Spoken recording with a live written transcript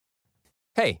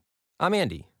Hey, I'm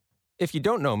Andy. If you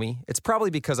don't know me, it's probably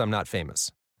because I'm not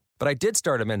famous. But I did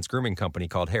start a men's grooming company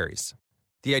called Harry's.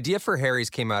 The idea for Harry's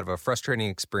came out of a frustrating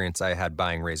experience I had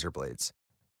buying razor blades.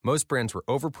 Most brands were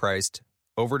overpriced,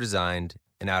 overdesigned,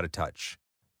 and out of touch.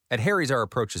 At Harry's, our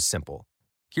approach is simple.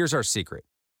 Here's our secret.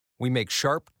 We make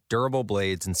sharp, durable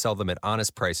blades and sell them at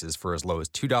honest prices for as low as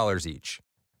 $2 each.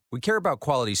 We care about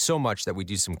quality so much that we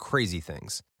do some crazy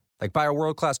things, like buy a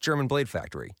world-class German blade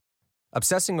factory.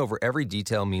 Obsessing over every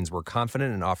detail means we're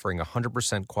confident in offering a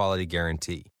 100% quality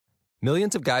guarantee.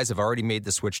 Millions of guys have already made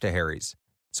the switch to Harry's,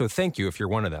 so thank you if you're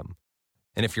one of them.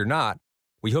 And if you're not,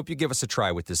 we hope you give us a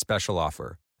try with this special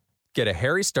offer. Get a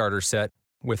Harry starter set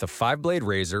with a 5-blade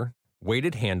razor,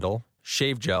 weighted handle,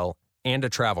 shave gel, and a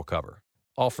travel cover,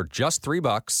 all for just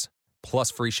 $3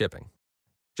 plus free shipping.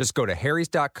 Just go to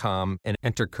harrys.com and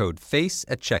enter code FACE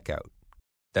at checkout.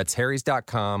 That's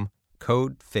harrys.com,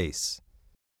 code FACE.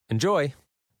 Enjoy.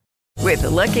 With the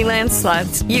Lucky Land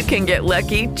Slots, you can get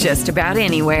lucky just about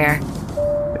anywhere.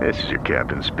 This is your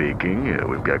captain speaking.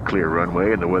 We've got clear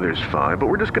runway and the weather's fine, but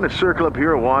we're just going to circle up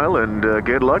here a while and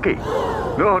get lucky.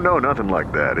 No, nothing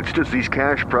like that. It's just these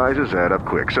cash prizes add up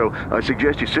quick. So I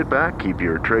suggest you sit back, keep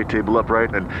your tray table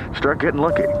upright, and start getting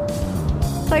lucky.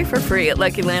 Play for free at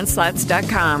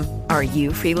LuckyLandSlots.com. Are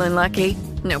you feeling lucky?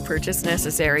 No purchase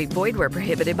necessary. Void where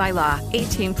prohibited by law.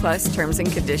 18 plus terms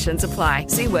and conditions apply.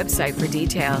 See website for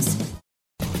details.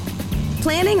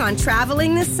 Planning on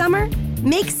traveling this summer?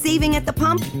 Make saving at the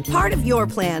pump part of your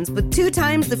plans with 2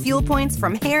 times the fuel points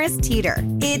from Harris Teeter.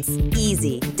 It's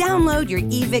easy. Download your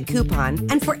eVic coupon,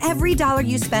 and for every $1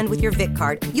 you spend with your Vic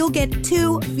card, you'll get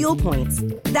 2 fuel points.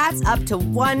 That's up to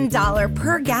 $1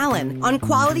 per gallon on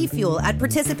quality fuel at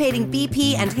participating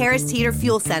BP and Harris Teeter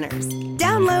fuel centers.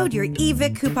 Download your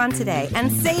eVic coupon today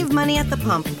and save money at the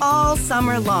pump all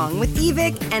summer long with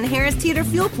eVic and Harris Teeter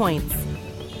fuel points.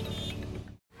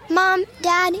 Mom,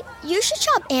 Dad, you should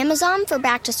shop Amazon for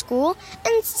back to school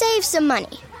and save some money.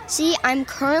 See, I'm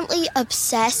currently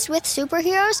obsessed with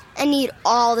superheroes and need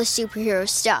all the superhero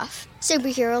stuff.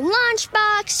 Superhero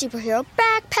lunchbox, superhero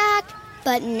backpack.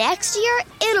 But next year,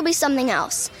 it'll be something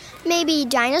else. Maybe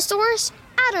dinosaurs?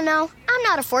 I don't know. I'm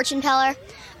not a fortune teller.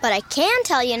 But I can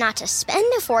tell you not to spend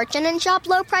a fortune and shop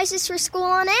low prices for school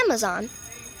on Amazon.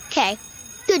 Okay,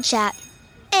 good chat.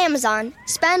 Amazon.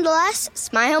 Spend less,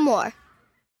 smile more.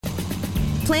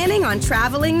 Planning on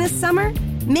traveling this summer?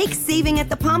 Make saving at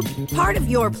the pump part of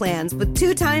your plans with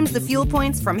 2 times the fuel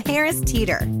points from Harris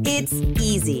Teeter. It's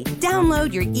easy.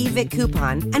 Download your eVic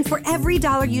coupon, and for every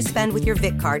 $1 you spend with your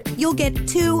Vic card, you'll get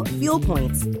 2 fuel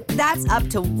points. That's up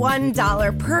to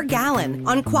 $1 per gallon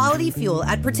on quality fuel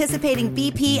at participating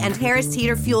BP and Harris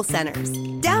Teeter fuel centers.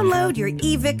 Download your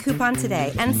eVic coupon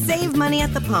today and save money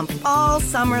at the pump all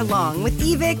summer long with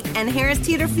eVic and Harris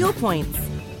Teeter fuel points.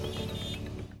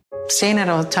 Staying at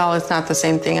a hotel is not the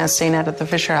same thing as staying at the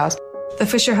Fisher House. The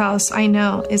Fisher House, I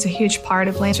know, is a huge part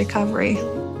of Lane's recovery.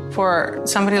 For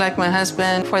somebody like my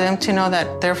husband, for them to know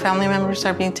that their family members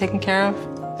are being taken care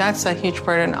of, that's a huge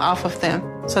burden off of them,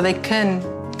 so they can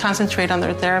concentrate on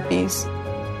their therapies.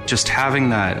 Just having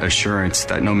that assurance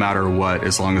that no matter what,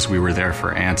 as long as we were there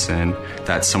for Anson,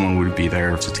 that someone would be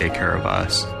there to take care of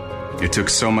us. It took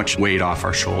so much weight off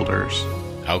our shoulders.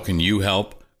 How can you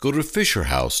help? Go to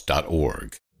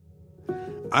fisherhouse.org.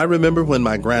 I remember when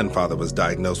my grandfather was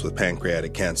diagnosed with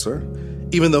pancreatic cancer.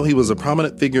 Even though he was a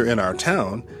prominent figure in our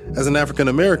town, as an African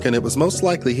American, it was most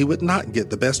likely he would not get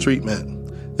the best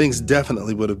treatment. Things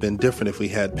definitely would have been different if we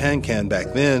had PanCan back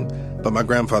then, but my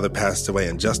grandfather passed away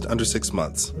in just under 6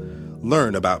 months.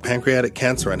 Learn about pancreatic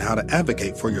cancer and how to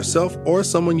advocate for yourself or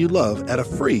someone you love at a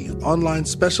free online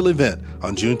special event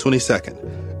on June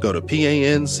 22nd. Go to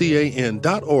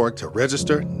PANCAN.org to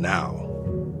register now.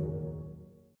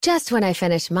 Just when I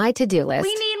finish my to-do list.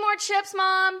 We need more chips,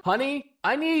 Mom. Honey,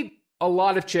 I need a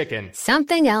lot of chicken.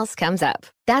 Something else comes up.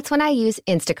 That's when I use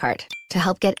Instacart to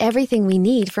help get everything we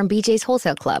need from BJ's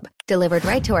Wholesale Club delivered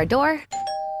right to our door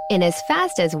in as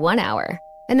fast as 1 hour.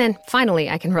 And then finally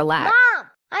I can relax. Mom,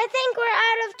 I think we're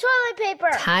out of toilet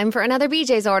paper. Time for another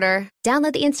BJ's order.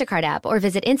 Download the Instacart app or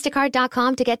visit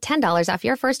instacart.com to get $10 off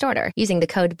your first order using the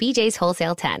code BJ's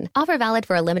Wholesale 10. Offer valid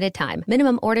for a limited time.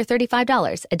 Minimum order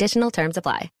 $35. Additional terms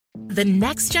apply. The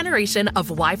next generation of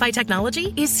Wi-Fi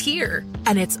technology is here,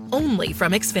 and it's only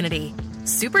from Xfinity.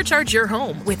 Supercharge your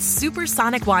home with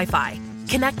supersonic Wi-Fi.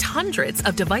 Connect hundreds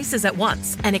of devices at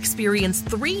once and experience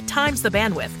 3 times the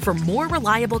bandwidth for more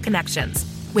reliable connections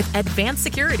with advanced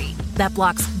security that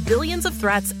blocks billions of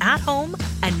threats at home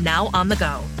and now on the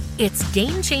go. It's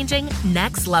game-changing,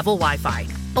 next-level Wi-Fi,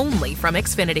 only from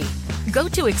Xfinity. Go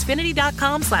to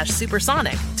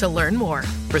Xfinity.com/supersonic to learn more.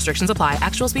 Restrictions apply.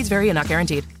 Actual speeds vary and not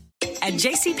guaranteed. At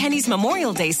JCPenney's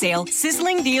Memorial Day sale,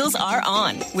 sizzling deals are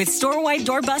on, with store-wide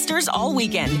doorbusters all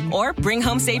weekend. Or bring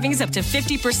home savings up to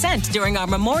 50% during our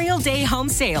Memorial Day home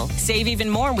sale. Save even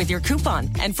more with your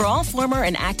coupon. And for all former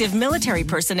and active military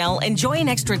personnel, enjoy an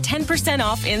extra 10%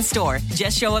 off in-store.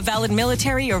 Just show a valid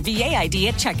military or VA ID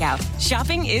at checkout.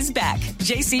 Shopping is back.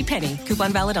 JCPenney.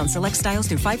 Coupon valid on select styles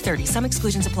through 5/30. Some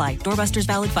exclusions apply. Doorbusters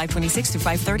valid 5/26 through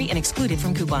 5/30 and excluded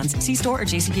from coupons. See store or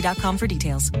jcp.com for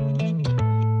details.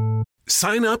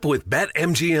 Sign up with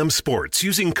BetMGM Sports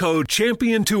using code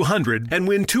CHAMPION200 and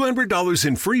win $200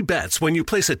 in free bets when you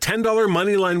place a $10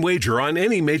 moneyline wager on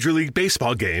any Major League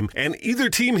Baseball game and either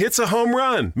team hits a home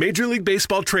run. Major League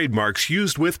Baseball trademarks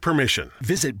used with permission.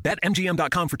 Visit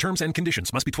BetMGM.com for terms and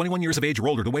conditions. Must be 21 years of age or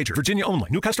older to wager. Virginia only.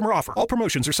 New customer offer. All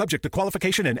promotions are subject to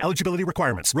qualification and eligibility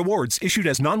requirements. Rewards issued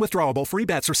as non-withdrawable free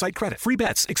bets or site credit. Free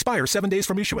bets expire 7 days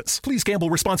from issuance. Please gamble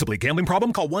responsibly. Gambling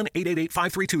problem? Call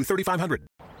 1-888-532-3500.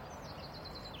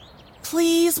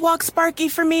 Please walk Sparky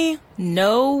for me.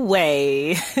 No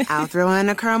way. I'll throw in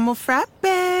a caramel frappe.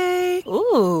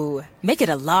 Ooh, make it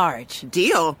a large.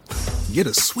 Deal. Get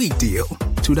a sweet deal.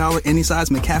 $2 any size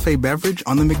McCafe beverage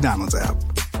on the McDonald's app.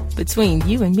 Between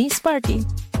you and me, Sparky,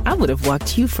 I would have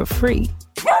walked you for free.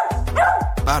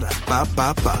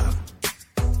 Ba-da-ba-ba-ba.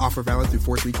 Offer valid through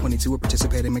 4/3/22 at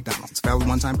participating McDonald's. Valid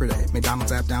one time per day.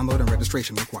 McDonald's app download and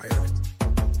registration required.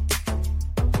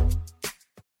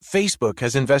 Facebook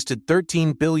has invested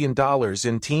 $13 billion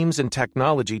in teams and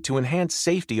technology to enhance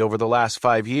safety over the last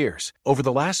 5 years. Over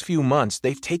the last few months,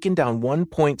 they've taken down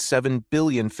 1.7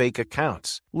 billion fake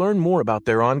accounts. Learn more about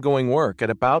their ongoing work at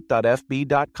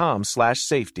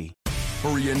about.fb.com/safety.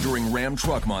 Hurry in during Ram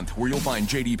Truck Month, where you'll find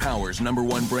J.D. Power's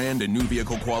 #1 brand and new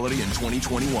vehicle quality in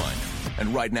 2021.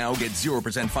 And right now, get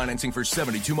 0% financing for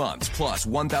 72 months, plus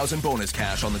 $1,000 bonus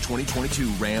cash on the 2022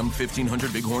 Ram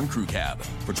 1500 Bighorn Crew Cab.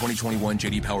 For 2021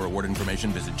 J.D. Power award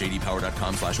information, visit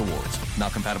jdpower.com/awards.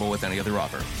 Not compatible with any other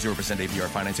offer. 0% APR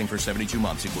financing for 72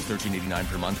 months equals $13.89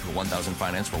 per month for $1,000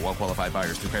 finance for well-qualified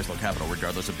buyers through Chrysler Capital,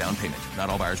 regardless of down payment.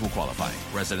 Not all buyers will qualify.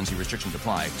 Residency restrictions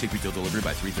apply. Take retail delivery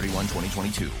by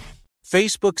 3/31/2022.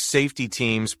 Facebook's safety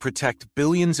teams protect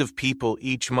billions of people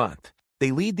each month.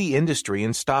 They lead the industry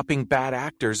in stopping bad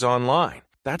actors online.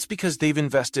 That's because they've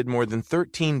invested more than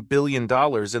 $13 billion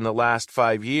in the last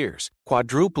 5 years,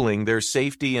 quadrupling their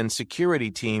safety and security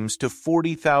teams to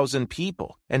 40,000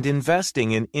 people, and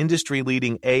investing in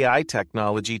industry-leading AI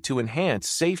technology to enhance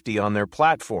safety on their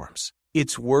platforms.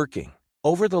 It's working.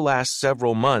 Over the last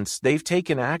several months, they've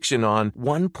taken action on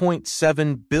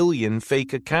 1.7 billion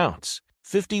fake accounts,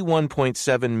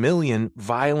 51.7 million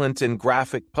violent and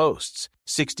graphic posts,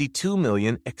 62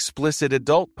 million explicit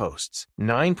adult posts,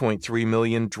 9.3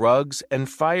 million drugs and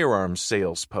firearms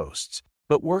sales posts.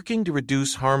 But working to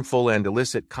reduce harmful and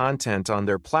illicit content on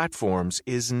their platforms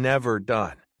is never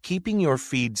done. Keeping your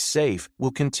feed safe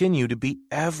will continue to be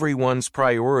everyone's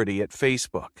priority at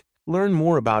Facebook. Learn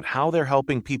more about how they're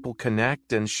helping people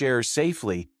connect and share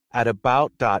safely at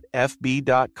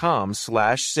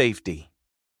about.fb.com/safety.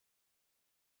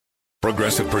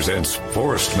 Progressive presents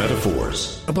Forced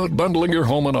Metaphors about bundling your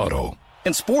home and auto.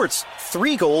 In sports,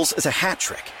 3 goals is a hat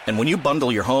trick. And when you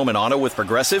bundle your home and auto with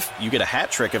Progressive, you get a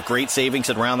hat trick of great savings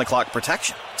and round-the-clock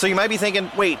protection. So you might be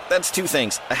thinking, wait, that's 2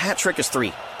 things. A hat trick is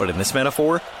 3. But in this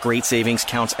metaphor, great savings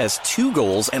counts as 2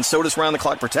 goals, and so does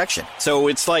round-the-clock protection. So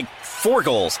it's like 4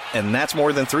 goals, and that's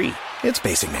more than 3. It's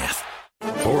basic math.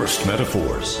 Forced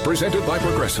Metaphors, presented by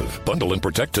Progressive. Bundle and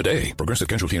protect today. Progressive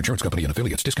Casualty Insurance Company and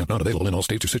affiliates. Discount not available in all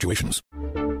states or situations.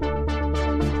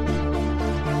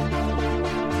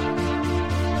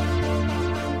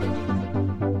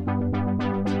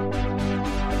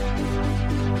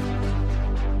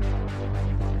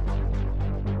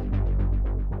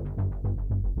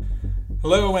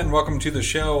 Hello and welcome to the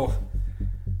show.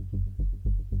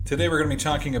 Today we're going to be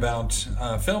talking about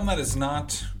a film that is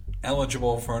not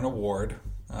eligible for an award,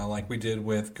 like we did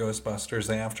with Ghostbusters: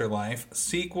 The Afterlife.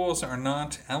 Sequels are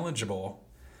not eligible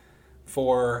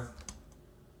for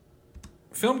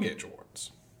Film Gauge Awards,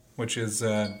 which is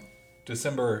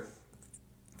December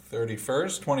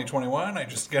 31st, 2021. I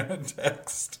just got a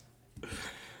text.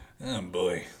 Oh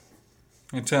boy.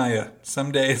 I tell you,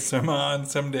 some days I'm on,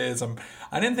 some days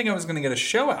I didn't think I was going to get a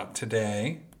show out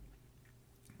today.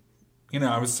 You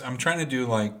know, I'm trying to do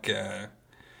like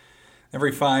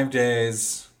every 5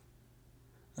 days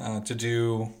to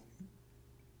do,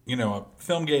 you know, a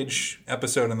Film Gauge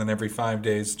episode, and then every 5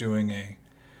 days doing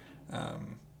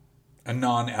a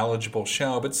non-eligible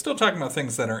show, but still talking about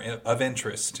things that are of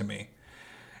interest to me.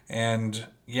 And,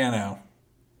 you know,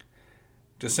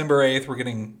 December 8th, we're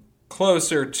getting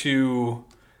closer to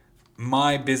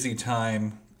my busy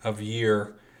time of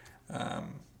year,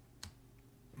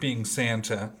 being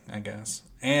Santa, I guess.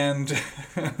 And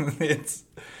it's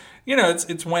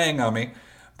weighing on me.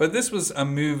 But this was a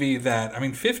movie that,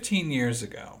 15 years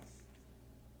ago,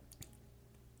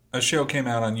 a show came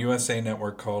out on USA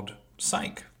Network called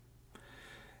Psych.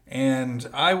 And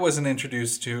I wasn't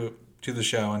introduced to the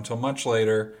show until much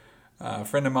later. A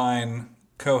friend of mine,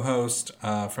 co-host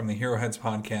from the Hero Heads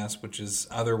podcast, which is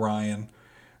Other Ryan,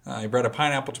 he brought a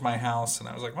pineapple to my house, and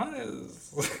I was like, what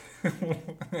is...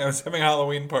 I was having a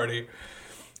Halloween party,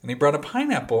 and he brought a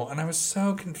pineapple, and I was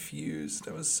so confused.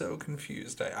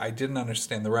 I didn't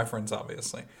understand the reference,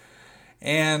 obviously.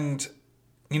 And,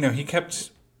 he kept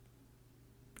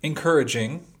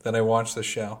encouraging that I watch the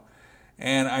show.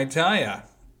 And I tell you,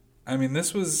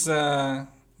 this was a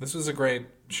great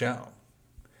show.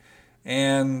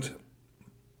 And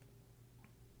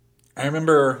I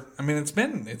remember, it's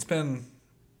been,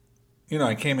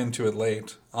 I came into it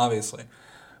late, obviously.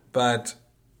 But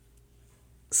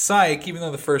Psych, even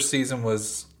though the first season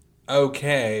was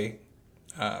okay,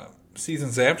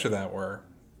 seasons after that were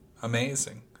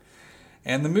amazing.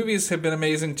 And the movies have been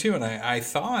amazing too. And I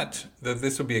thought that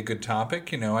this would be a good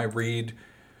topic. I read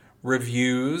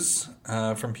reviews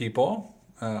from people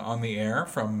on the air,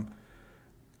 from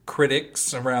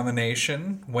critics around the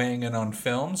nation weighing in on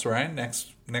films, right?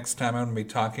 Next time I'm going to be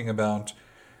talking about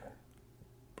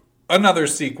another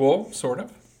sequel, sort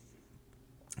of.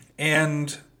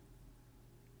 And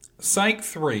Psych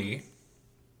 3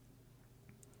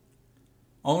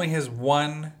 only has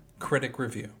one critic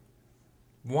review.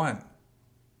 One.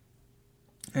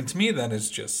 And to me, that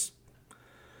is just...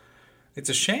 it's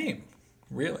a shame,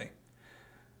 really.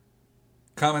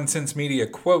 Common Sense Media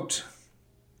quote,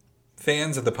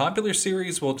 "Fans of the popular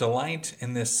series will delight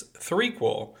in this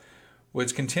threequel,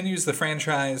 which continues the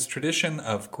franchise tradition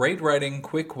of great writing,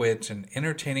 quick wit, and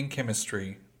entertaining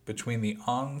chemistry between the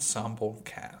ensemble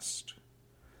cast."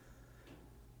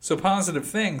 So positive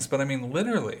things, but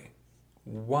literally,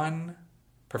 one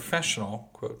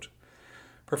professional, quote,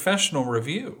 professional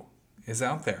review is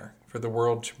out there for the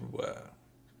world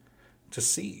to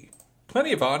see.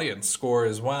 Plenty of audience score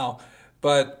as well,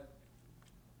 but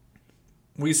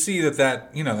we see that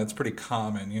that's pretty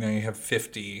common. You have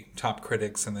 50 top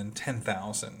critics and then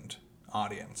 10,000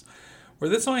 audience.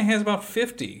 Where this only has about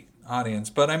 50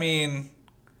 audience. But I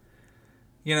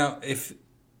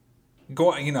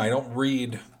don't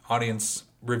read audience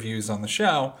reviews on the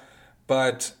show,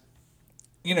 but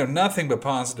nothing but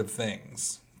positive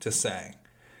things to say.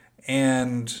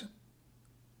 And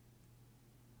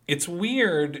it's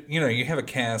weird, you have a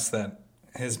cast that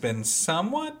has been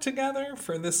somewhat together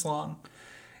for this long,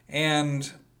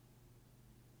 and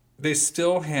they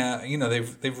still have,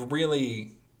 they've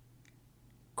really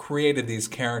created these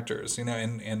characters, in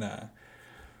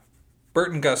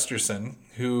Burton Gusterson,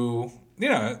 who,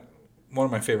 one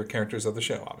of my favorite characters of the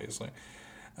show, obviously.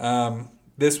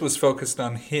 This was focused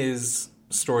on his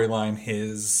storyline,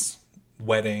 his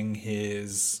wedding,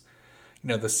 his,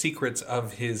 the secrets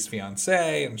of his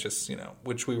fiancée, and just,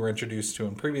 which we were introduced to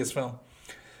in previous film.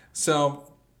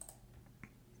 So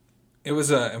it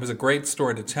was a great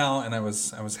story to tell, and I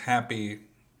was happy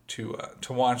to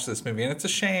watch this movie. And it's a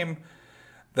shame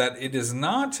that it is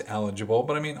not eligible,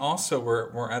 but also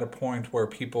we're at a point where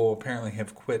people apparently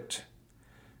have quit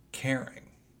caring.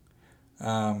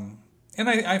 And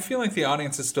I feel like the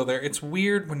audience is still there. It's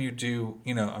weird when you do,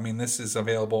 this is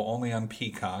available only on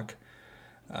Peacock,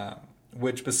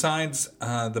 which besides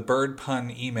the bird pun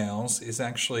emails is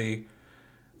actually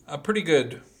a pretty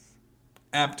good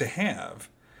app to have.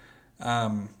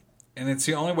 And it's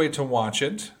the only way to watch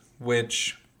it,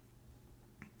 which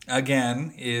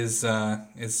again is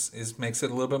makes it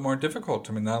a little bit more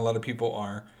difficult. Not a lot of people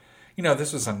are,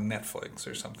 this was on Netflix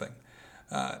or something.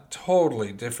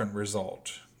 Totally different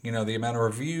result. The amount of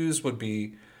reviews would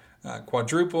be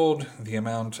quadrupled. The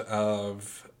amount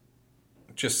of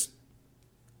just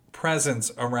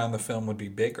presence around the film would be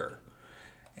bigger.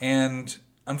 And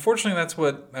unfortunately,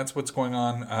 that's what's going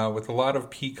on with a lot of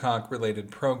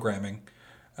Peacock-related programming.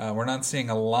 We're not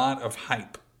seeing a lot of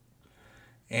hype.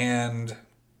 And,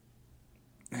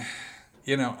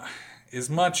 as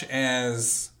much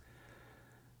as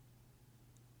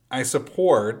I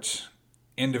support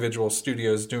individual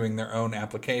studios doing their own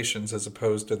applications as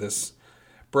opposed to this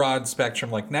broad spectrum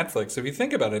like Netflix. If you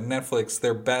think about it, Netflix,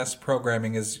 their best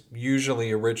programming is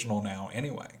usually original now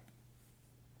anyway.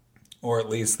 Or at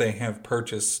least they have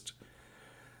purchased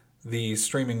the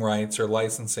streaming rights or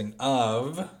licensing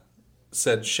of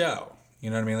said show. You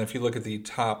know what I mean? If you look at the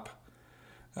top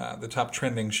the top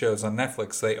trending shows on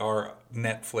Netflix, they are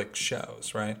Netflix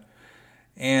shows, right?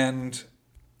 And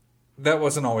that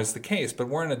wasn't always the case, but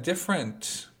we're in a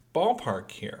different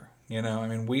ballpark here. You know, I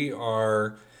mean, we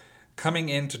are coming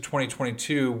into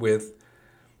 2022 with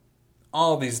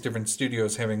all these different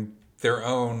studios having their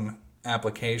own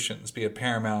applications, be it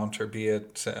Paramount or be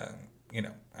it,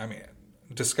 I mean,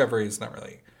 Discovery is not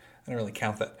really, I don't really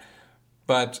count that.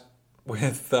 But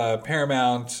with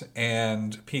Paramount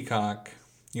and Peacock,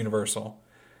 Universal,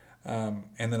 and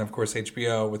then of course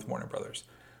HBO with Warner Brothers,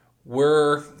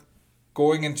 we're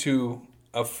going into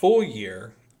a full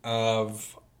year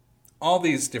of all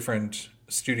these different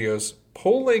studios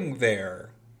pulling their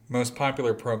most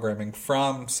popular programming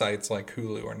from sites like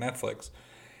Hulu or Netflix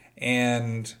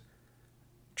and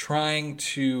trying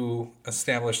to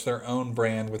establish their own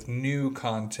brand with new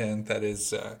content that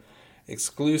is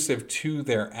exclusive to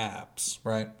their apps,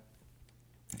 right?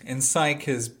 And Psych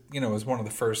is, was one of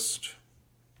the first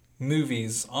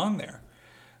movies on there,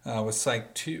 with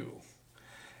Psych 2.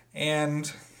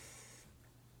 And,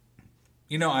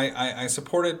 I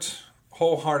support it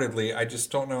wholeheartedly. I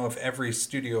just don't know if every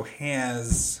studio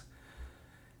has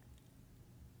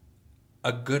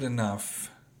a good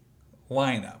enough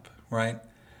lineup, right?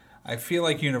 I feel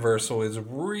like Universal is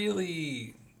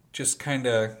really just kind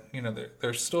of,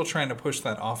 they're still trying to push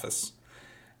that Office.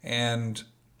 And,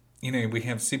 we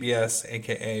have CBS,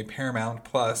 aka Paramount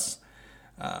Plus,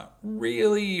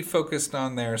 really focused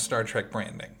on their Star Trek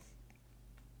branding.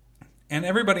 And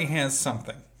everybody has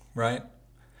something, right?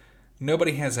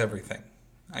 Nobody has everything.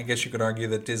 I guess you could argue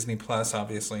that Disney Plus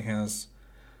obviously has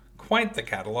quite the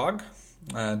catalog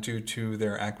due to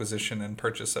their acquisition and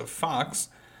purchase of Fox,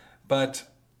 but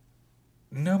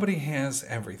nobody has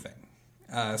everything.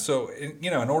 So,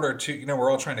 in order to, we're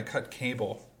all trying to cut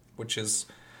cable, which is,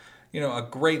 a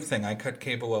great thing. I cut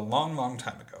cable a long, long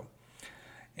time ago.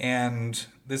 And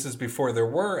this is before there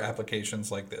were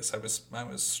applications like this. I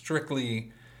was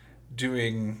strictly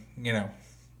doing,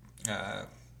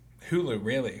 Hulu,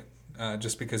 really,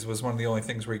 just because it was one of the only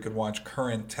things where you could watch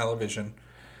current television.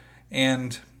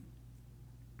 And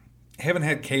haven't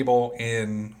had cable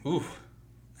in,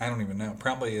 I don't even know,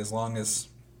 probably as long as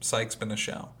Psych's been a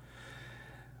show.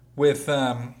 With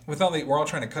all we're all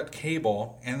trying to cut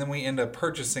cable, and then we end up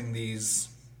purchasing these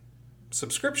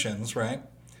subscriptions, right?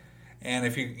 And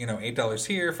if you $8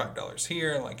 here, $5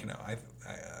 here,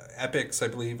 Epix, I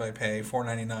believe I pay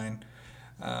 $4.99,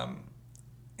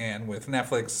 and with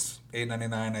Netflix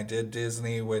 $8.99. I did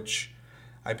Disney, which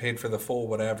I paid for the full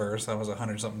whatever, so that was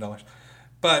 $100-something.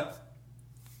 But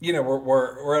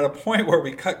we're at a point where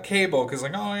we cut cable because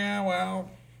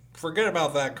forget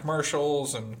about that,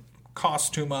 commercials and costs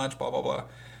too much, blah blah blah.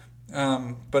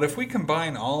 But if we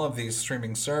combine all of these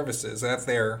streaming services at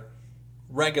their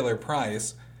regular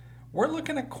price, we're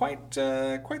looking at quite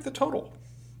the total.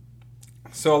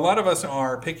 So a lot of us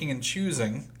are picking and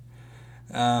choosing,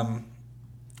 and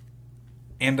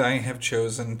I have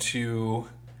chosen to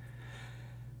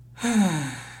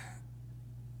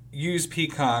use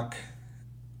Peacock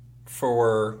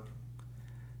for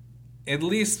at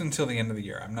least until the end of the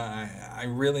year. I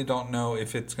really don't know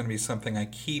if it's going to be something I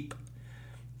keep,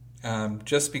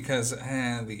 just because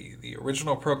the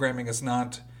original programming is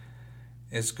not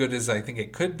as good as I think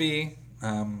it could be.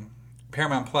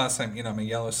 Paramount Plus, I'm a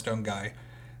Yellowstone guy,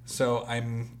 so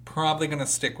I'm probably going to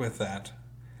stick with that.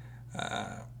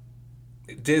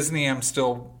 Disney, I'm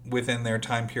still within their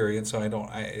time period, so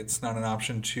it's not an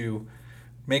option to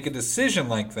make a decision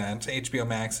like that. HBO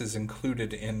Max is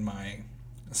included in my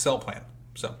cell plan.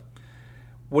 So,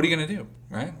 what are you going to do,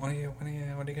 right? What are you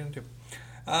going to do?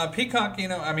 Peacock,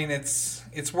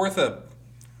 it's worth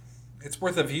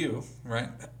a view, right?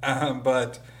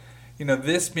 But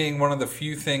this being one of the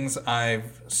few things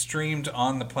I've streamed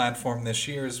on the platform this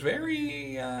year is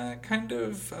very kind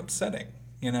of upsetting.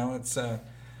 It's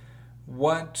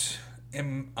what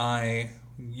am I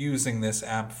using this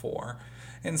app for?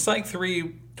 And Psych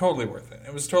 3, totally worth it.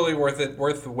 It was totally worth it,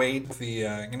 worth the wait.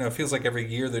 It feels like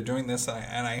every year they're doing this,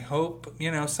 and I hope,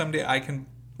 someday I can,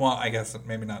 I guess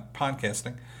maybe not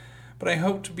podcasting, but I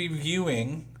hope to be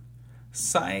viewing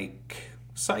Psych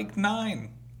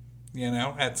 9,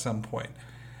 at some point.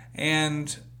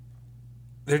 And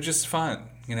they're just fun.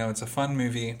 It's a fun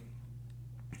movie,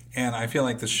 and I feel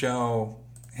like the show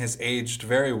has aged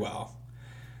very well.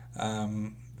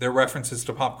 Their references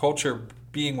to pop culture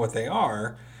being what they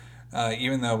are,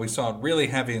 even though we saw it really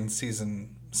heavy in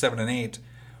season 7 and 8,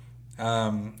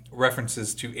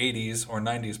 references to 80s or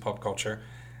 90s pop culture.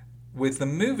 With the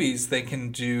movies, they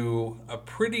can do a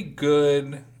pretty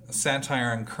good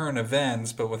satire on current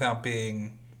events, but without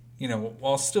being,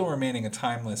 while still remaining a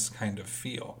timeless kind of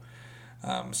feel.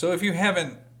 So if you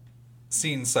haven't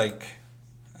seen Psych,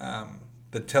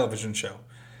 the television show,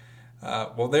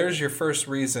 well, there's your first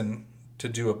reason to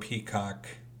do a Peacock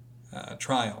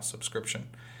trial subscription.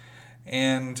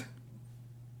 And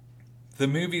the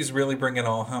movies really bring it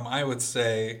all home. I would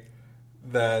say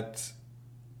that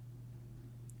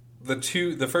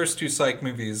the first two Psych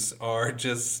movies are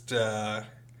just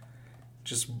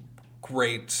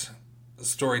great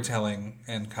storytelling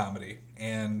and comedy.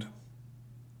 And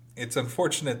it's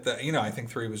unfortunate that, I think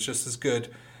 3 was just as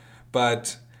good,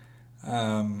 but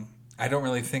I don't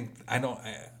really think,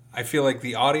 I feel like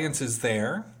the audience is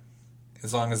there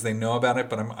as long as they know about it,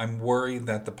 but I'm worried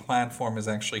that the platform is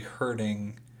actually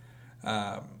hurting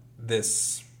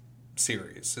this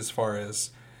series as far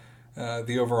as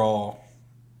the overall,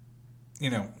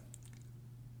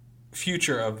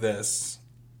 future of this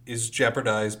is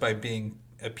jeopardized by being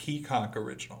a Peacock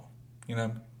original,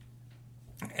 and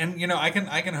I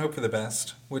can hope for the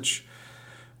best, which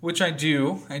I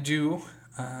do,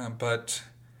 but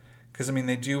because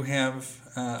they do have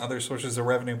other sources of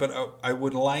revenue, but I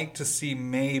would like to see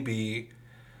maybe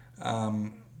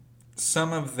some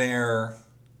of their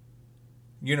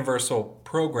Universal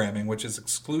programming, which is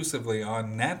exclusively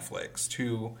on Netflix,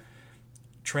 to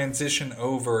transition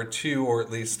over to, or at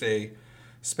least a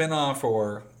spin-off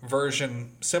or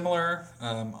version similar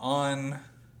on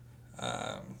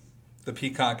the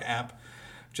Peacock app,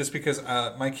 just because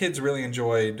my kids really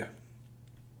enjoyed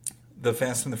the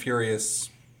Fast and the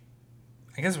Furious.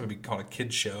 I guess it would be called a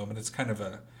kid show, but it's kind of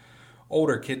a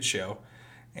older kid show,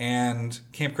 and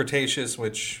Camp Cretaceous,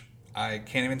 which I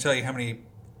can't even tell you how many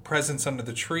presents under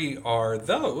the tree are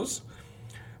those,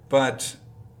 but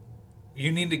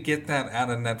you need to get that out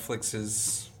of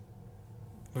Netflix's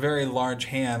very large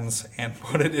hands and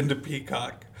put it into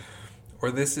Peacock,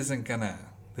 or this isn't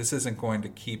going to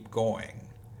keep going.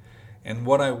 And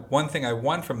one thing I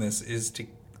want from this is to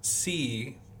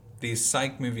see these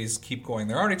Psych movies keep going.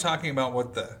 They're already talking about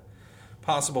what the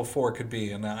possible 4 could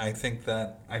be, and I think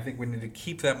we need to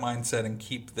keep that mindset and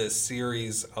keep this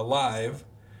series alive.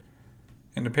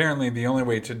 And apparently the only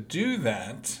way to do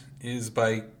that is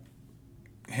by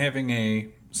having a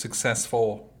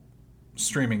successful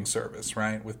streaming service,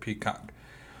 right, with Peacock.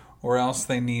 Or else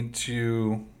they need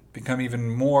to become even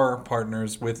more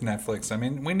partners with Netflix.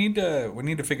 We need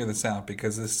to figure this out,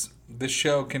 because this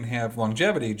show can have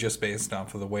longevity just based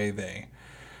off of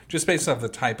the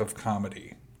type of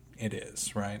comedy it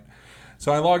is, right?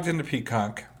 So I logged into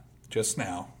Peacock just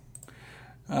now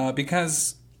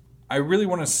because I really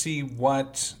want to see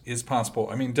what is possible.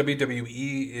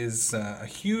 WWE is a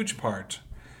huge part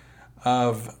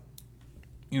of,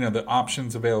 the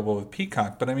options available with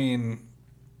Peacock. But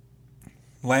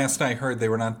last I heard they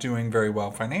were not doing very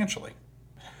well financially,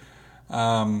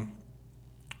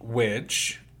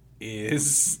 which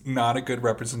is not a good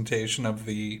representation of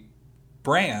the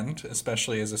brand,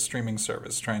 especially as a streaming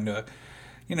service trying to,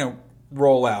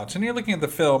 roll out. And you're looking at the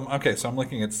film. Okay, so I'm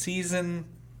looking at season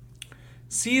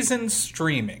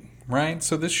streaming, right?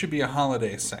 So this should be a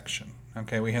holiday section.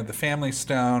 Okay, we have the Family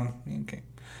Stone. Okay,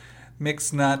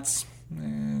 Mixed Nuts.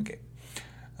 Okay,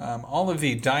 all of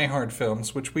the Die Hard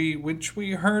films, which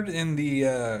we heard in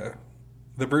the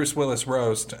Bruce Willis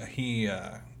roast. He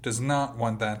does not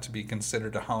want that to be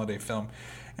considered a holiday film.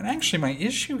 And actually, my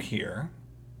issue here.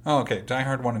 Oh, okay, Die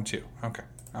Hard 1 and 2. Okay,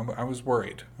 I was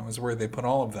worried. They put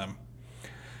all of them.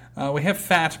 We have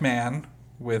Fat Man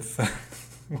with.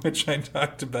 Which I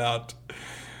talked about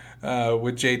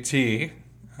with JT,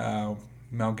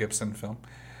 Mel Gibson film.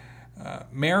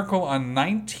 Miracle on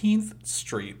 19th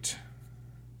Street.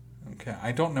 Okay,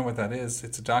 I don't know what that is.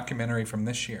 It's a documentary from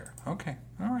this year. Okay,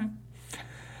 all right.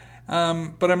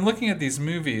 But I'm looking at these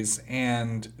movies,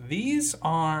 and these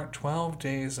are 12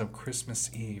 Days of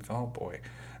Christmas Eve. Oh boy,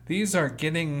 these are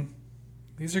getting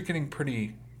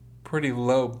pretty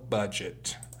low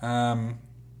budget. Oh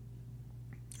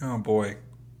boy.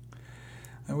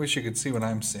 I wish you could see what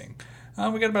I'm seeing.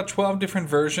 We got about 12 different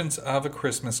versions of A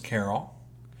Christmas Carol.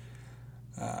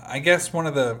 I guess one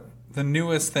of the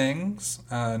newest films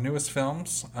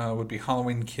would be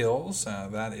Halloween Kills.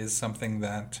 That is something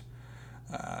that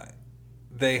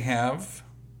they have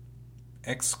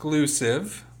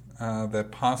exclusive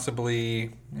that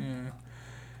possibly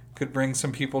could bring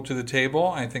some people to the table.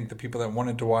 I think the people that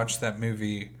wanted to watch that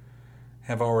movie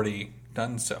have already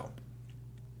done so.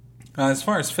 As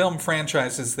far as film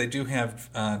franchises, they do have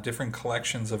different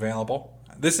collections available.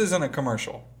 This isn't a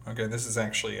commercial, okay? This is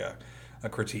actually a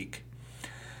critique.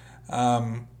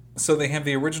 So they have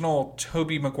the original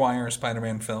Tobey Maguire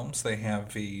Spider-Man films. They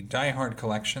have the Die Hard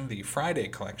collection, the Friday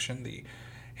collection, the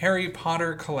Harry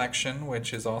Potter collection,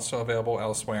 which is also available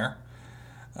elsewhere,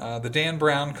 the Dan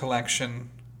Brown collection,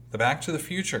 the Back to the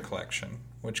Future collection,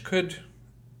 which could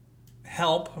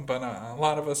help, but a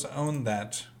lot of us own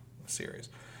that series.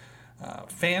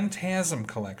 Phantasm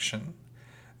collection,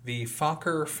 the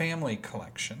Fokker Family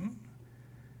collection,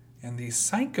 and the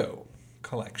Psycho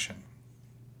collection.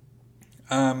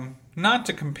 Not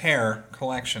to compare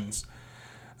collections,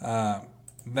 that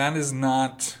is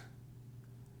not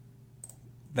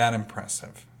that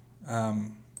impressive,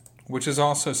 which is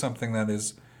also something that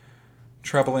is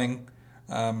troubling.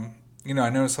 I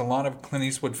notice a lot of Clint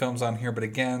Eastwood films on here, but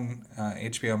again,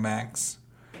 HBO Max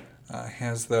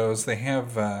has those. They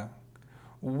have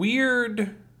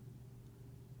weird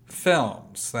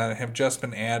films that have just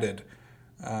been added,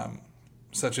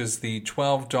 such as the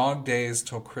 12 Dog Days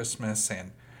Till Christmas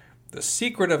and The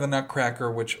Secret of the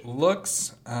Nutcracker, which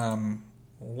looks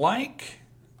like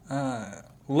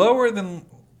lower than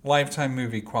Lifetime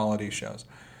movie quality shows.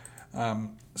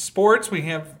 Sports,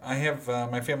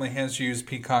 my family has used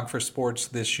Peacock for sports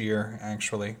this year,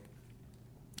 actually.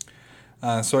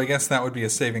 So I guess that would be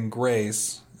a saving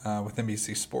grace with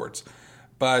NBC Sports.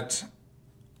 But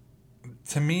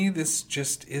to me, this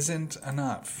just isn't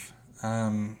enough.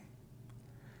 And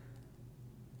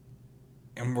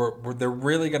they're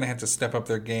really going to have to step up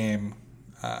their game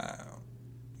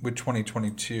with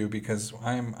 2022, because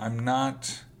I'm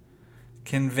not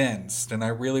convinced, and I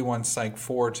really want Psych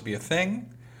 4 to be a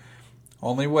thing.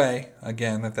 Only way,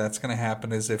 again, that's going to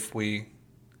happen is if we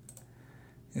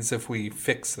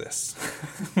fix this,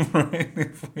 right?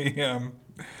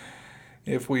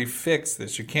 If we fix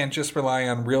this, you can't just rely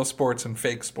on real sports and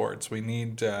fake sports. We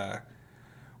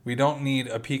don't need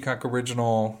a Peacock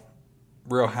original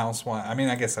Real Housewives. I mean,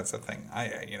 I guess that's the thing.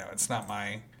 It's not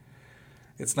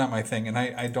my thing, and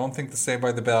I don't think the Saved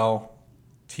by the Bell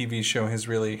TV show has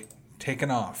really taken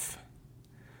off.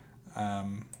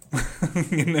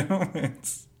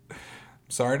 It's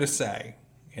sorry to say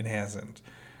it hasn't,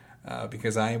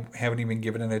 because I haven't even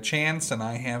given it a chance, and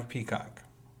I have Peacock.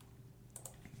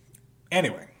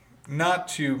 Anyway, not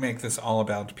to make this all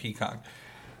about Peacock.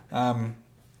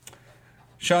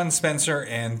 Sean Spencer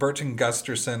and Burton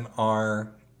Gustafson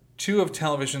are two of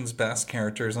television's best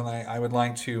characters, and I would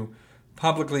like to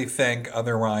publicly thank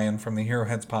Other Ryan from the Hero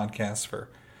Heads podcast for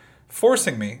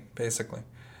forcing me, basically,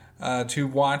 to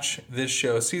watch this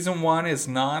show. Season 1 is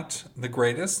not the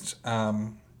greatest.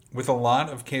 With a lot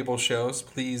of cable shows,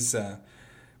 please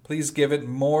give it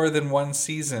more than one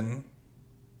season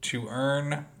to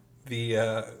earn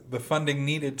the funding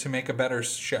needed to make a better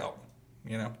show,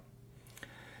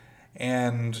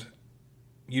 And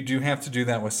you do have to do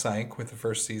that with Psych with the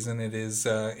first season. It is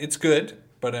it's good,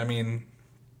 but I mean,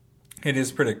 it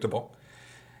is predictable.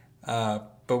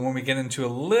 But when we get into a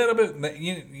little bit,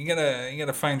 you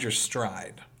gotta find your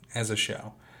stride as a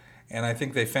show, and I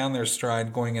think they found their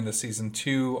stride going into season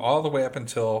 2, all the way up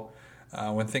until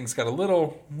when things got a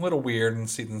little weird in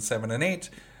season 7 and 8.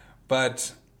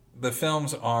 But the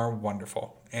films are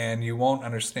wonderful, and you won't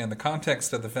understand the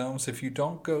context of the films if you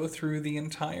don't go through the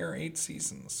entire 8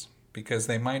 seasons, because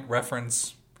they might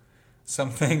reference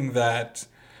something that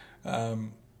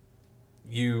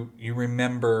you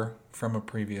remember from a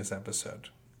previous episode.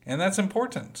 And that's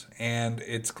important, and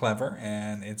it's clever,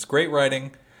 and it's great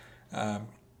writing.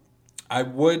 I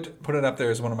would put it up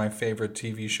there as one of my favorite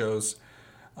TV shows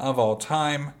of all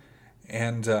time,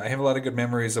 and I have a lot of good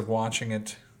memories of watching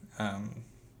it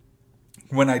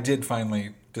when I did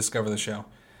finally discover the show.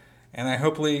 And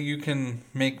hopefully you can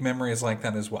make memories like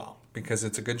that as well, because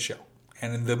it's a good show,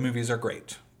 and the movies are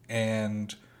great.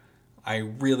 And I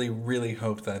really, really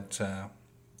hope that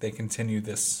they continue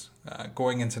this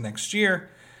going into next year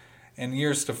and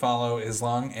years to follow, as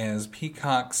long as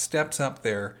Peacock steps up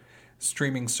their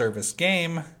streaming service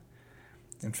game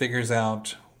and figures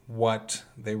out what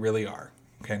they really are.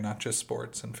 Okay, not just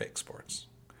sports and fake sports.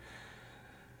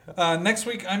 Next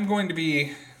week, I'm going to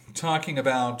be talking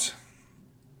about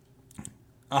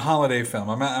a holiday film.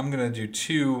 I'm going to do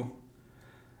 2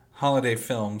 holiday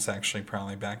films, actually,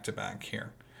 probably back to back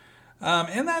here.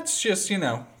 And that's just,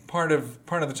 part of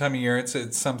the time of year.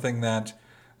 It's something that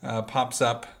pops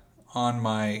up on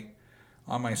my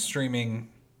streaming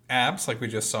apps, like we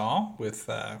just saw with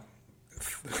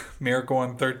Miracle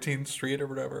on 13th Street or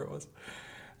whatever it was.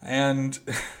 And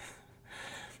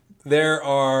there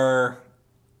are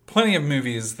plenty of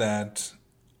movies that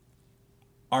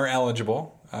are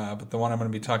eligible, but the one I'm going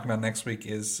to be talking about next week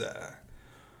is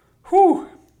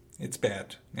it's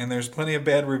bad. And there's plenty of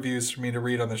bad reviews for me to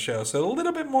read on the show, so a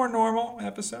little bit more normal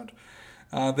episode.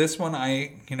 This one,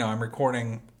 I'm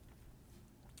recording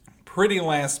pretty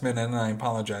last minute, and I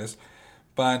apologize.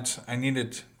 but I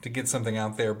needed to get something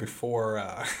out there before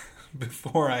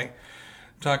I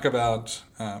talk about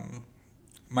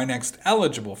my next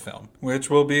eligible film, which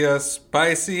will be a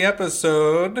spicy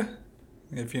episode,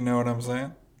 if you know what I'm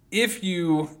saying. If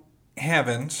you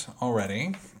haven't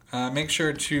already, make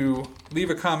sure to leave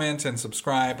a comment and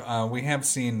subscribe. We have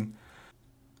seen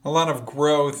a lot of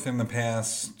growth in the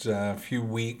past few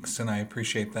weeks, and I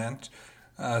appreciate that.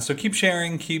 So keep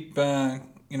sharing, keep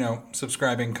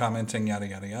subscribing, commenting, yada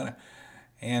yada yada,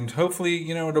 and hopefully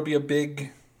it'll be a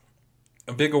big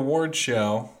award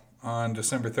show on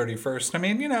December 31st. I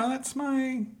mean, that's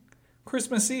my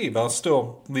Christmas Eve. I'll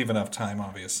still leave enough time,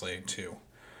 obviously, to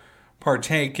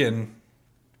partake in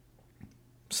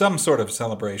some sort of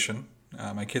celebration.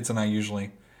 My kids and I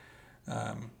usually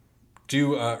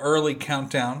do an early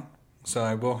countdown, so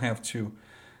I will have to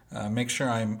make sure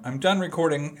I'm done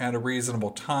recording at a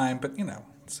reasonable time, but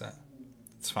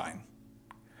it's fine.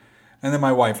 And then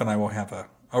my wife and I will have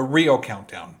a real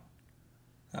countdown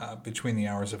between the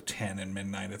hours of 10 and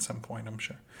midnight at some point, I'm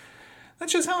sure.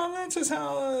 That's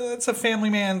a family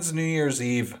man's New Year's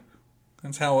Eve.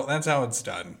 That's how it's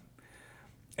done.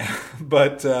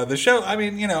 But the show, I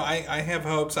mean, I have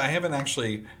hopes. I haven't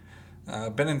actually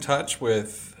been in touch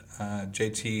with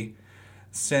JT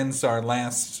since our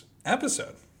last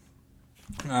episode.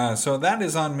 So that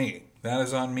is on me. That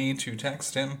is on me to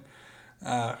text him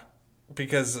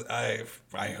because I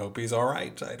hope he's all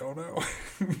right. I don't know.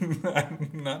 I'm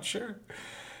not sure.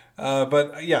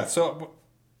 But yeah, so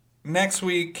next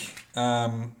week, we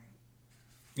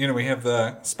have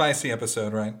the spicy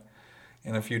episode, right?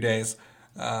 In a few days.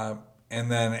 And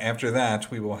then after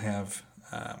that, we will have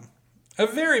a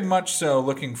very much so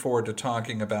looking forward to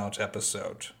talking about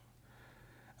episode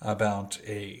about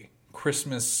a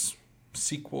Christmas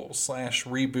sequel /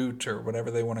 reboot or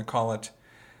whatever they want to call it.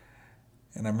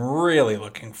 And I'm really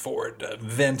looking forward to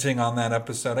venting on that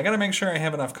episode. I got to make sure I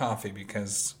have enough coffee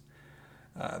because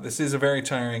this is a very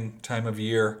tiring time of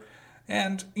year,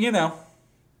 and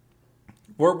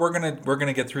we're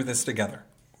gonna get through this together,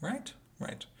 right?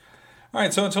 Right. All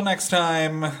right. So until next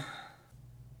time,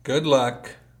 good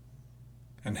luck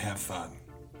and have fun.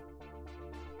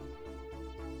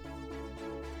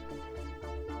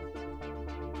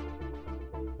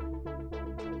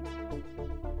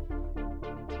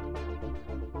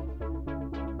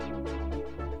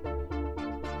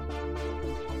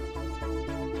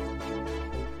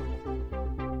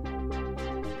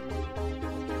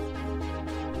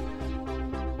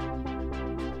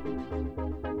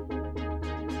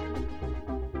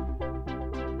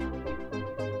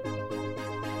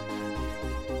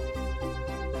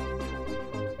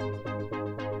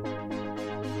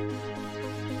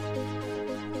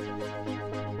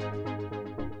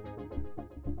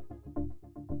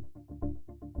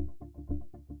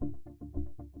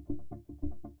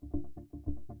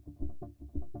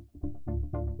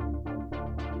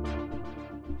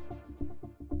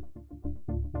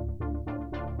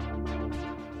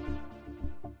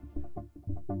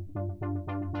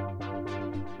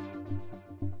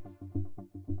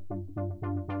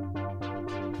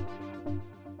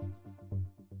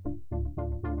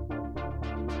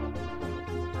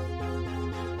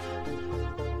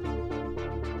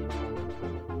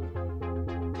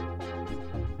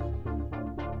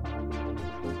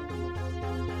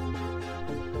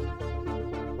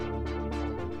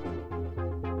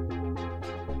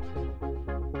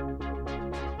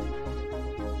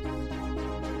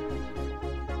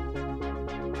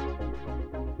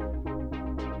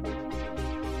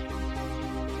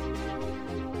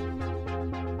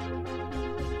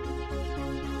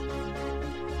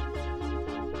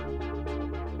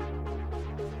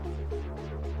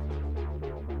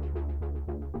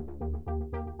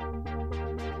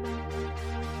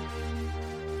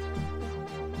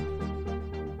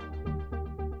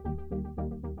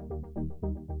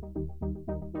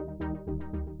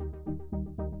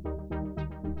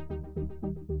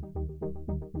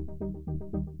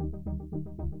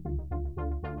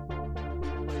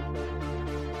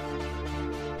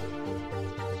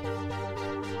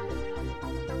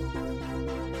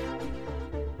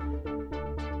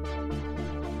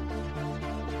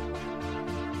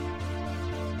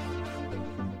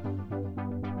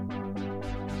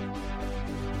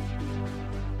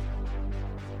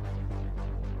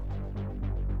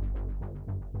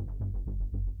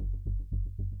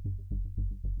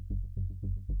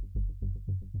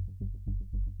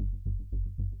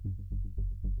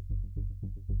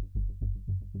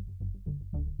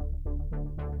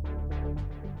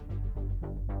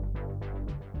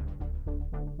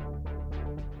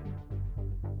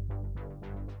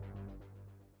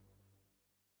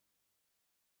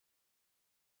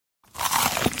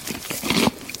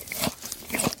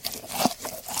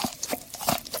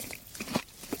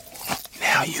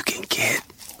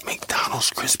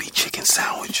 crispy chicken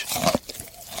sandwich.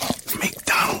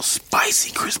 McDonald's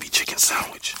spicy crispy chicken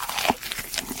sandwich.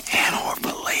 And or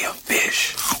fillet of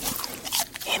fish.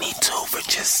 Any two for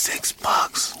just $6.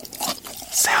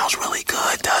 Sounds really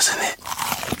good, doesn't it?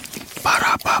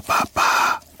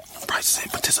 Ba-da-ba-ba-ba. Prices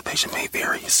and participation may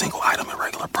vary. A single item at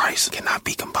regular price cannot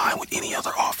be combined with any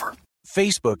other offer.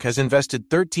 Facebook has invested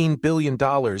 $13 billion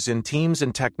in teams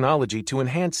and technology to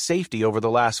enhance safety over the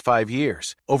last 5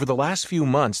 years. Over the last few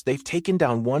months, they've taken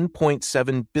down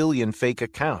 1.7 billion fake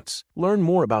accounts. Learn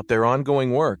more about their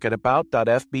ongoing work at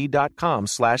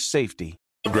about.fb.com/safety.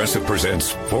 Progressive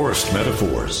presents Forced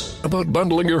Metaphors about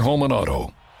bundling your home and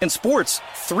auto. In sports,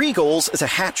 3 goals is a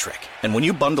hat trick. And when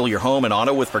you bundle your home and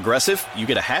auto with Progressive, you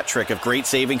get a hat trick of great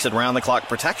savings and round-the-clock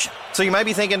protection. So you might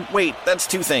be thinking, wait, that's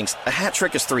 2 things. A hat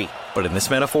trick is 3. But in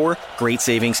this metaphor, great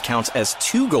savings counts as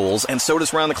 2 goals, and so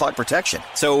does round-the-clock protection.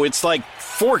 So it's like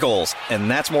 4 goals, and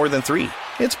that's more than 3.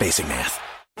 It's basic math.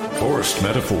 Forced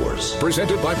Metaphors,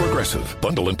 presented by Progressive.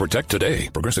 Bundle and protect today.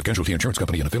 Progressive Casualty Insurance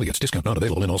Company and affiliates. Discount not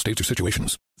available in all states or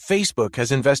situations. Facebook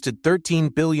has invested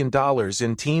 $13 billion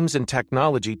in teams and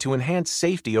technology to enhance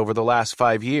safety over the last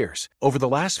 5 years. Over the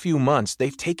last few months,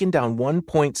 they've taken down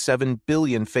 1.7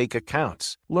 billion fake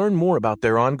accounts. Learn more about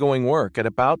their ongoing work at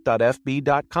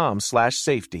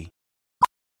about.fb.com/safety.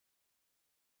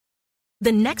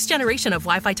 The next generation of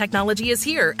Wi-Fi technology is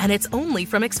here, and it's only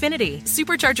from Xfinity.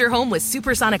 Supercharge your home with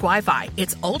supersonic Wi-Fi.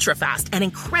 It's ultra-fast and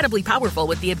incredibly powerful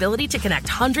with the ability to connect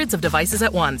hundreds of devices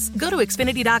at once. Go to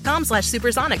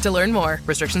Xfinity.com/supersonic to learn more.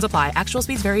 Restrictions apply. Actual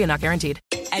speeds vary and not guaranteed.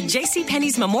 At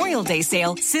JCPenney's Memorial Day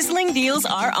sale, sizzling deals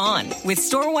are on, with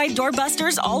store-wide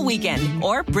doorbusters all weekend.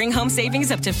 Or bring home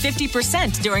savings up to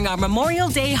 50% during our Memorial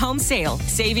Day home sale.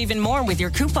 Save even more with your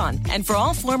coupon. And for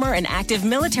all former and active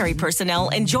military personnel,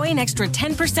 enjoy an extra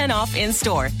 10% off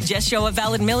in-store. Just show a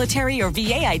valid military or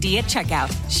VA ID at checkout.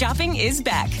 Shopping is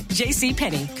back.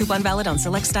 JCPenney. Coupon valid on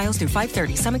select styles through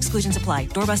 5/30. Some exclusions apply.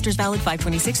 Doorbusters valid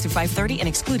 5/26 through 5/30 and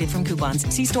excluded from coupons.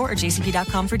 See store or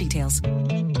jcp.com for details.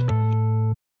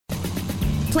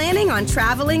 Planning on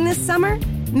traveling this summer?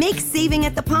 Make saving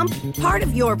at the pump part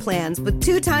of your plans with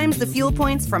 2 times the fuel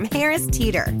points from Harris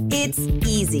Teeter. It's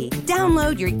easy.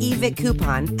 Download your eVic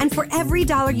coupon, and for every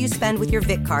 $1 you spend with your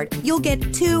Vic card, you'll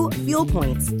get 2 fuel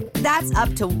points. That's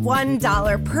up to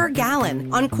 $1 per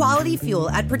gallon on quality fuel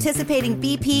at participating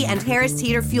BP and Harris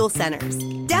Teeter fuel centers.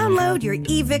 Download your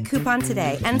eVic coupon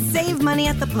today and save money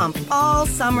at the pump all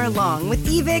summer long with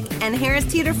eVic and Harris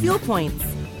Teeter fuel points.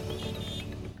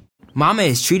 Mama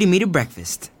is treating me to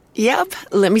breakfast. Yep.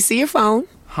 Let me see your phone.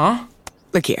 Huh?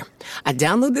 Look here. I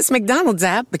download this McDonald's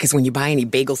app because when you buy any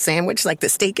bagel sandwich like the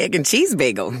steak, egg, and cheese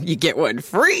bagel, you get one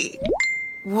free.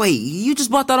 Wait, you just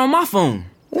bought that on my phone.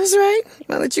 That's right.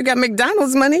 Now that you got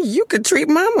McDonald's money, you could treat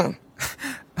Mama.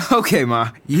 Okay, Ma.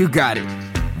 You got it.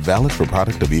 Valid for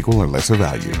product of equal or lesser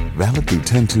value. Valid through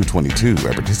 10/2/22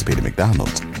 at participating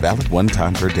McDonald's. Valid 1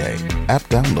 time per day. App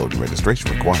download and registration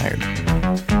required.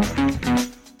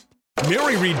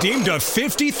 Mary redeemed a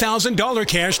 $50,000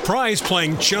 cash prize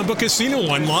playing Chumba Casino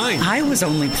online. I was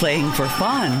only playing for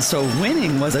fun, so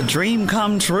winning was a dream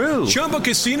come true. Chumba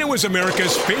Casino is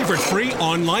America's favorite free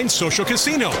online social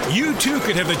casino. You too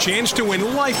could have the chance to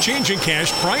win life-changing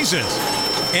cash prizes.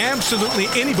 Absolutely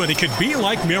anybody could be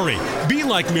like Mary. Be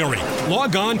like Mary.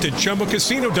 Log on to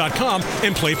ChumbaCasino.com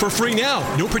and play for free now.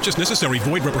 No purchase necessary.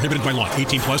 Void where prohibited by law.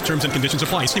 18 plus terms and conditions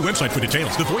apply. See website for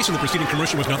details. The voice in the preceding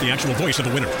commercial was not the actual voice of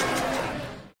the winner.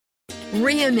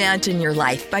 Reimagine your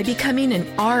life by becoming an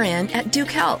RN at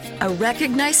Duke Health, a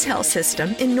recognized health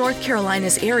system in North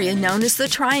Carolina's area known as the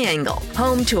Triangle,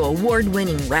 home to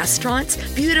award-winning restaurants,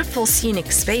 beautiful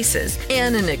scenic spaces,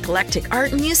 and an eclectic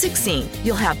art and music scene.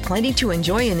 You'll have plenty to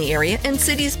enjoy in the area and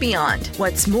cities beyond.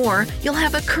 What's more, you'll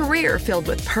have a career filled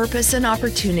with purpose and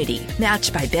opportunity,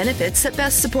 matched by benefits that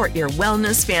best support your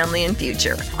wellness, family, and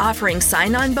future, offering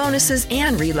sign-on bonuses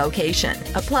and relocation.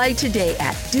 Apply today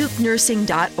at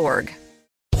dukenursing.org.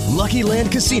 Lucky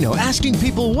Land Casino, asking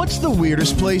people, what's the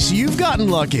weirdest place you've gotten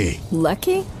lucky?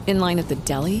 Lucky? In line at the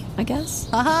deli, I guess?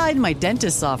 Aha, in my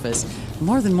dentist's office.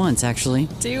 More than once, actually.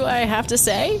 Do I have to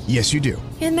say? Yes, you do.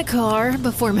 In the car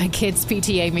before my kids'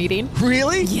 PTA meeting.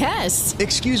 Really? Yes.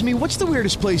 Excuse me, what's the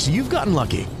weirdest place you've gotten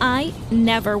lucky? I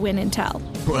never win and tell.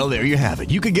 Well, there you have it.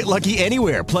 You can get lucky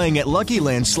anywhere, playing at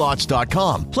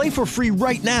LuckyLandSlots.com. Play for free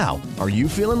right now. Are you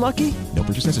feeling lucky? No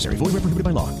purchase necessary. Void where prohibited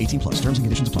by law. 18 plus. Terms and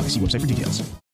conditions apply. See website for details.